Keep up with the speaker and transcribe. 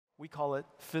We call it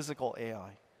physical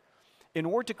AI. In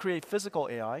order to create physical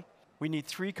AI, we need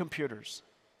 3 computers,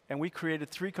 and we created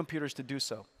 3 computers to do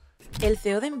so. El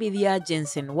CEO de Nvidia,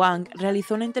 Jensen Huang,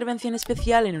 realizó una intervención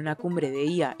especial en una cumbre de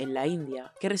IA en la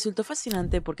India, que resultó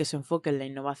fascinante porque su enfoque en la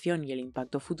innovación y el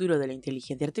impacto futuro de la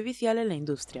inteligencia artificial en la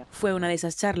industria. Fue una de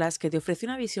esas charlas que te ofrece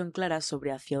una visión clara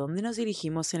sobre hacia dónde nos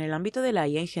dirigimos en el ámbito de la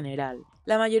IA en general.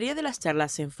 La mayoría de las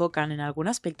charlas se enfocan en algún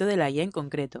aspecto de la IA en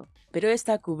concreto, pero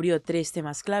esta cubrió 3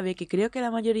 temas clave que creo que la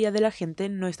mayoría de la gente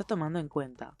no está tomando en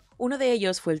cuenta. Uno de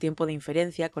ellos fue el tiempo de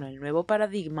inferencia con el nuevo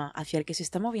paradigma hacia el que se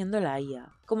está moviendo la IA.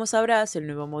 Como sabrás, el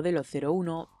nuevo modelo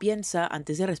 01 piensa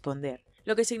antes de responder,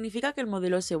 lo que significa que el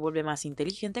modelo se vuelve más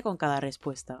inteligente con cada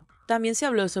respuesta. También se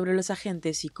habló sobre los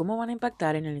agentes y cómo van a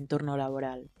impactar en el entorno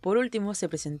laboral. Por último, se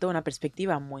presentó una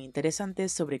perspectiva muy interesante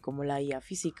sobre cómo la IA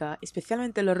física,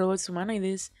 especialmente los robots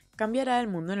humanoides, cambiará el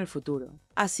mundo en el futuro.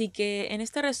 Así que, en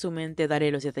este resumen te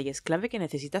daré los detalles clave que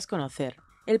necesitas conocer.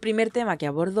 El primer tema que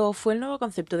abordó fue el nuevo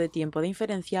concepto de tiempo de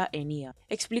inferencia en IA.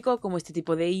 Explicó cómo este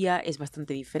tipo de IA es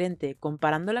bastante diferente,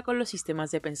 comparándola con los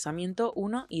sistemas de pensamiento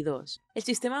 1 y 2. El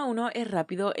sistema 1 es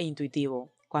rápido e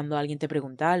intuitivo. Cuando alguien te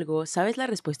pregunta algo, sabes la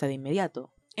respuesta de inmediato.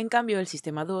 En cambio, el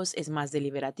sistema 2 es más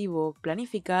deliberativo,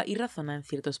 planifica y razona en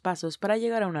ciertos pasos para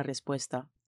llegar a una respuesta.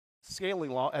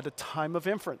 Scaling law at a time of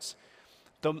inference.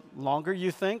 The longer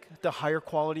you think, the higher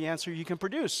quality answer you can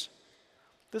produce.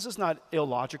 This is not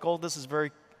illogical. This is very,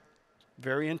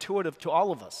 very intuitive to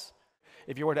all of us.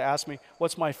 If you were to ask me,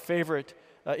 what's my favorite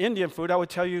Indian food, I would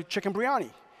tell you chicken biryani,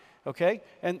 okay?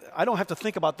 And I don't have to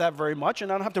think about that very much, and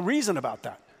I don't have to reason about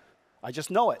that. I just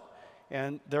know it.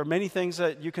 And there are many things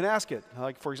that you can ask it.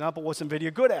 Like, for example, what's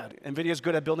Nvidia good at? Nvidia is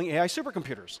good at building AI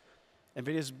supercomputers.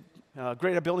 Nvidia is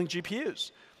great at building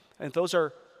GPUs. And those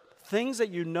are things that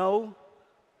you know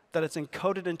that it's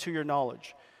encoded into your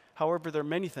knowledge. However, there are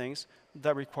many things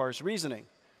that requires reasoning.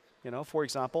 You know, for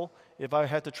example, if I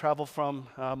had to travel from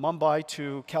Mumbai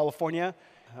to California,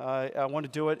 I want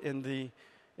to do it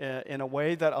in a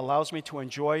way that allows me to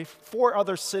enjoy 4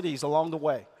 other cities along the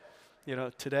way. You know,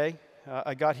 today,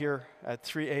 I got here at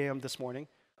 3 a.m. this morning.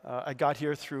 I got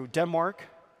here through Denmark,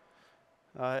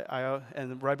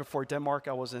 and right before Denmark,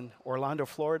 I was in Orlando,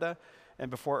 Florida, and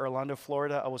before Orlando,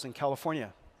 Florida, I was in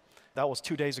California. That was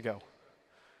 2 days ago.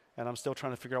 And I'm still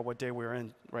trying to figure out what day we're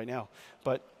in right now.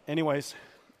 But anyways,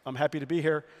 I'm happy to be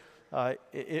here.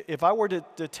 If I were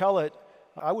to tell it,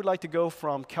 I would like to go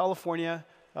from California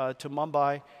to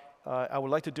Mumbai. I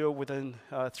would like to do it within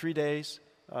 3 days.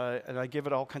 And I give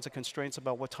it all kinds of constraints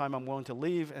about what time I'm willing to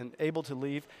leave and able to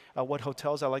leave, what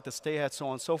hotels I like to stay at, so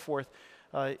on and so forth,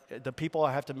 the people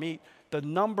I have to meet. The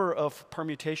number of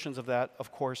permutations of that,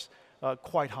 of course,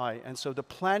 quite high. And so the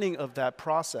planning of that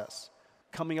process,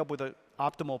 coming up with an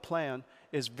optimal plan,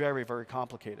 is very, very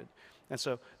complicated. And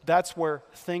so that's where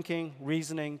thinking,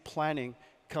 reasoning, planning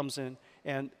comes in.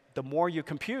 And the more you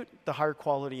compute, the higher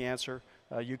quality answer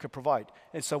you could provide.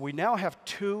 And so we now have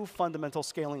 2 fundamental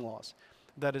scaling laws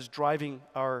that is driving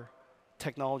our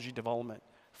technology development.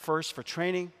 First for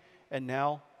training, and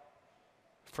now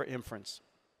for inference.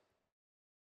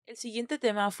 El siguiente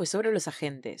tema fue sobre los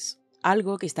agentes,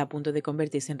 algo que está a punto de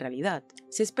convertirse en realidad.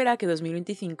 Se espera que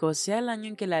 2025 sea el año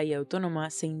en que la IA autónoma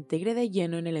se integre de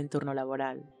lleno en el entorno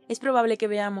laboral. Es probable que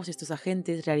veamos estos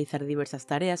agentes realizar diversas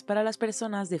tareas para las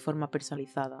personas de forma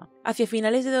personalizada. Hacia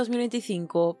finales de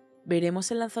 2025, veremos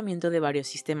el lanzamiento de varios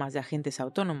sistemas de agentes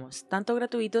autónomos, tanto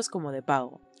gratuitos como de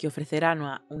pago, que ofrecerán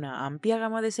una amplia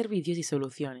gama de servicios y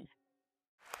soluciones.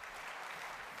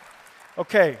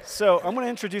 Okay, so I'm going to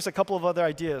introduce a couple of other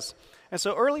ideas. And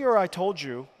so earlier I told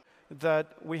you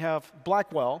that we have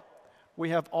Blackwell, we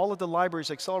have all of the libraries,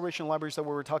 acceleration libraries that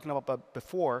we were talking about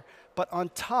before, but on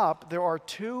top there are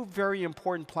 2 very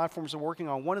important platforms we're working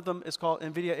on. One of them is called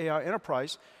Nvidia AI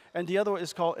Enterprise, and the other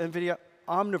is called Nvidia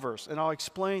Omniverse, and I'll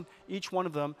explain each one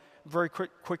of them very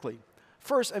quickly.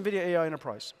 First, Nvidia AI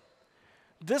Enterprise.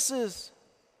 This is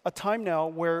a time now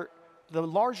where the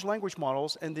large language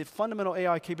models and the fundamental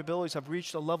AI capabilities have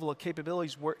reached a level of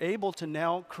capabilities we're able to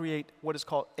now create what is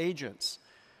called agents.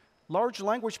 Large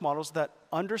language models that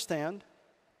understand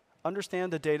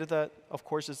the data that, of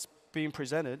course, is being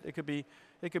presented. It could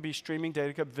be streaming data,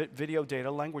 it could be video data,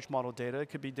 language model data, it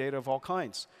could be data of all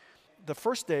kinds. The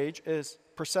first stage is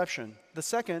perception. The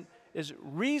second is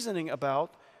reasoning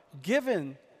about,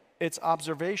 given its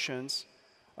observations,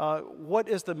 what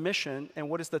is the mission and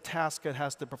what is the task it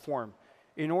has to perform.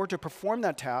 In order to perform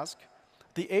that task,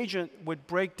 the agent would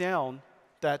break down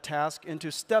that task into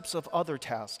steps of other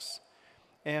tasks.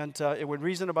 And it would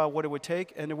reason about what it would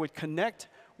take, and it would connect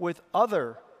with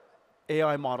other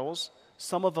AI models.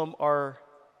 Some of them are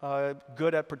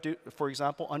good at, for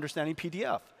example, understanding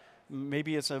PDF.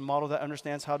 Maybe it's a model that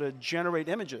understands how to generate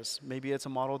images. Maybe it's a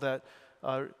model that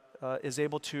is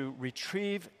able to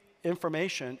retrieve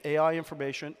information,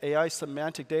 AI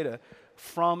semantic data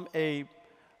from a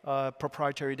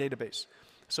proprietary database.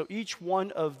 So each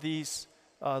one of these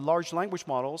large language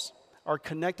models are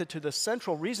connected to the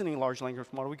central reasoning large language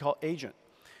model we call agent.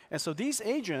 And so these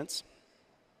agents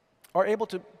are able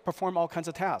to perform all kinds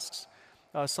of tasks.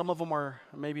 Some of them are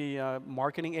maybe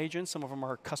marketing agents, some of them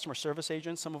are customer service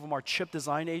agents, some of them are chip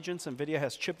design agents. Nvidia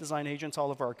has chip design agents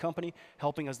all over our company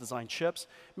helping us design chips.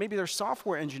 Maybe they're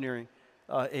software engineering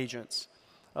agents.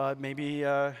 Maybe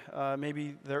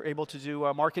they're able to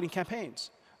do marketing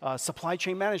campaigns, supply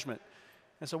chain management.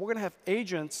 And so we're going to have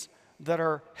agents that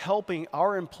are helping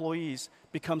our employees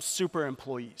become super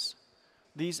employees.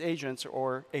 These agents,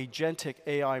 or agentic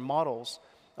AI models,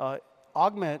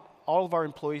 augment all of our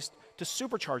employees to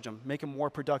supercharge them, make them more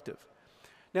productive.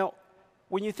 Now,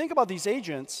 when you think about these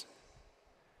agents,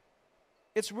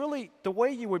 it's really the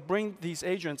way you would bring these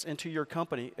agents into your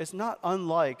company is not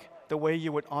unlike the way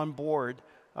you would onboard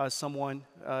someone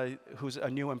who's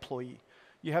a new employee.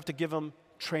 You have to give them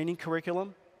training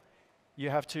curriculum.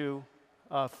 You have to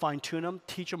fine-tune them,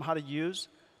 teach them how to use,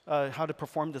 how to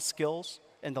perform the skills,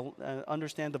 and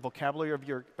understand the vocabulary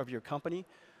of your company.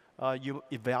 You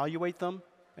evaluate them,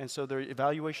 and so there are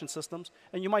evaluation systems.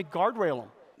 And you might guardrail them.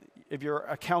 If you're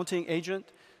an accounting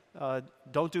agent,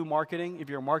 don't do marketing. If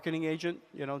you're a marketing agent,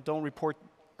 don't report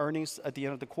earnings at the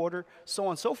end of the quarter, so on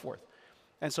and so forth.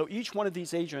 And so each one of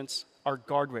these agents are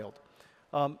guardrailed.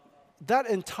 That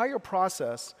entire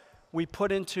process we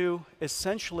put into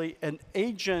essentially an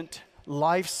agent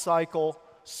lifecycle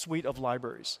suite of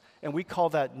libraries, and we call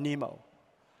that NeMo.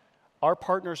 Our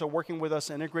partners are working with us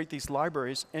to integrate these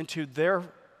libraries into their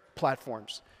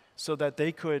platforms so that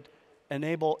they could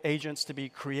enable agents to be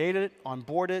created,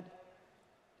 onboarded,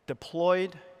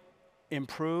 deployed,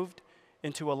 improved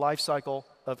into a lifecycle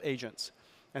of agents.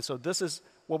 And so this is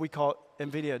what we call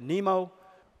NVIDIA NeMo.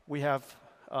 We have,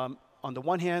 on the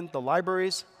one hand, the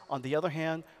libraries. On the other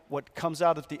hand, what comes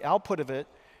out of the output of it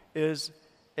is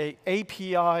an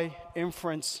API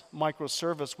inference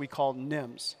microservice we call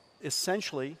NIMS.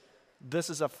 Essentially, this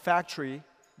is a factory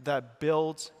that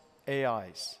builds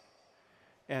AIs.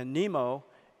 And NeMo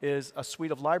is a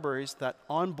suite of libraries that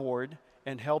onboard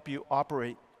and help you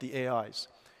operate the AIs.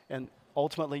 And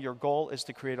ultimately, your goal is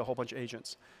to create a whole bunch of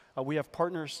agents. We have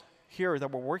partners here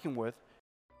that we're working with.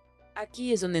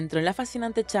 Aquí es donde entró en la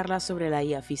fascinante charla sobre la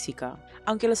IA física.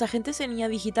 Aunque los agentes en IA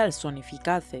digital son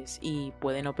eficaces y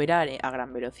pueden operar a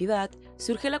gran velocidad,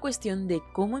 surge la cuestión de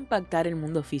cómo impactar el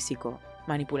mundo físico,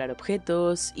 manipular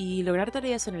objetos y lograr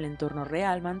tareas en el entorno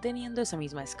real manteniendo esa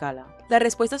misma escala. Las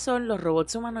respuestas son los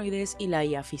robots humanoides y la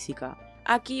IA física.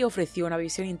 Aquí ofreció una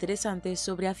visión interesante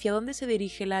sobre hacia dónde se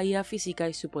dirige la IA física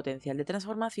y su potencial de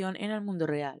transformación en el mundo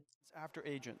real. After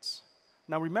agents.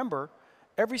 Now remember,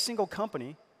 every single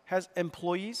company has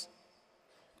employees,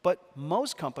 but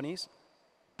most companies,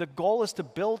 the goal is to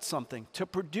build something, to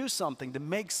produce something, to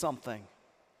make something.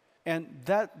 And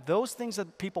those things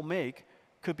that people make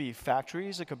could be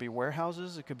factories, it could be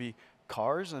warehouses, it could be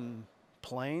cars and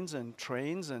planes and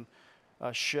trains and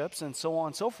ships and so on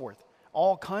and so forth.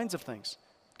 All kinds of things.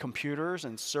 Computers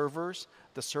and servers,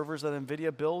 the servers that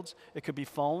Nvidia builds, it could be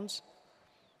phones.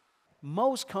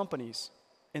 Most companies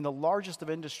in the largest of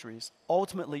industries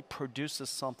ultimately produces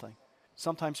something.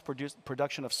 Sometimes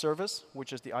production of service,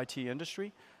 which is the IT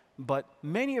industry, but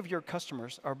many of your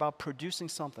customers are about producing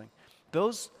something.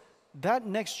 That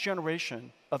next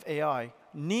generation of AI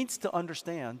needs to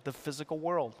understand the physical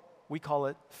world. We call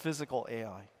it physical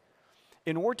AI.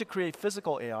 In order to create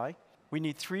physical AI, we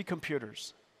need 3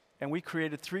 computers, and we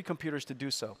created 3 computers to do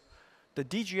so. The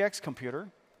DGX computer,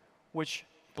 which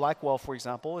Blackwell, for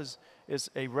example, is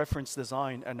a reference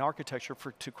design, an architecture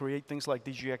to create things like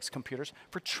DGX computers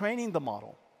for training the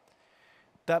model.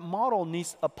 That model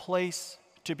needs a place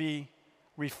to be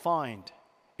refined.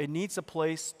 It needs a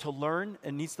place to learn.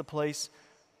 It needs the place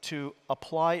to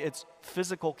apply its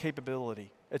physical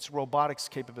capability, its robotics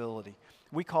capability.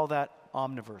 We call that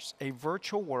Omniverse, a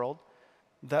virtual world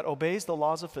that obeys the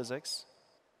laws of physics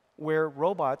where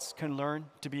robots can learn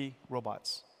to be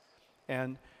robots.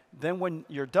 And then when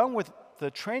you're done with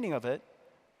the training of it,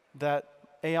 that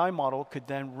AI model could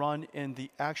then run in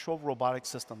the actual robotic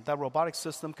system. That robotic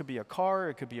system could be a car,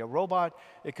 it could be a robot,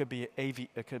 it could be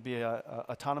an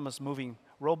autonomous moving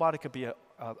robot, it could be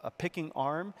a picking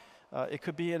arm, it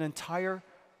could be an entire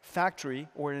factory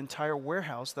or an entire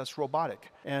warehouse that's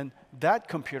robotic. And that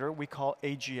computer we call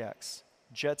AGX,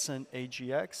 Jetson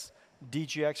AGX,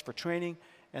 DGX for training,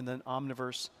 and then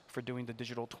Omniverse for doing the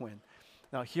digital twin.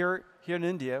 Now, here in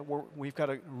India, we've got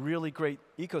a really great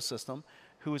ecosystem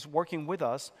who is working with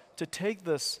us to take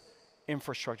this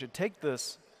infrastructure, take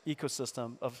this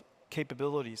ecosystem of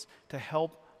capabilities to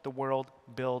help the world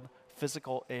build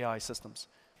physical AI systems.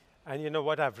 And you know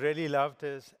what I've really loved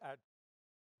is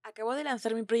Acabo de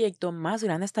lanzar mi proyecto más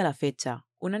grande hasta la fecha,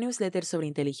 una newsletter sobre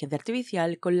inteligencia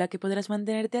artificial con la que podrás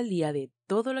mantenerte al día de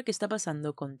todo lo que está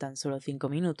pasando con tan solo 5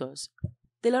 minutos.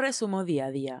 Te lo resumo día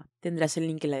a día. Tendrás el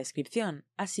link en la descripción,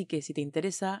 así que si te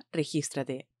interesa,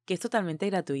 regístrate, que es totalmente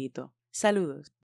gratuito. Saludos.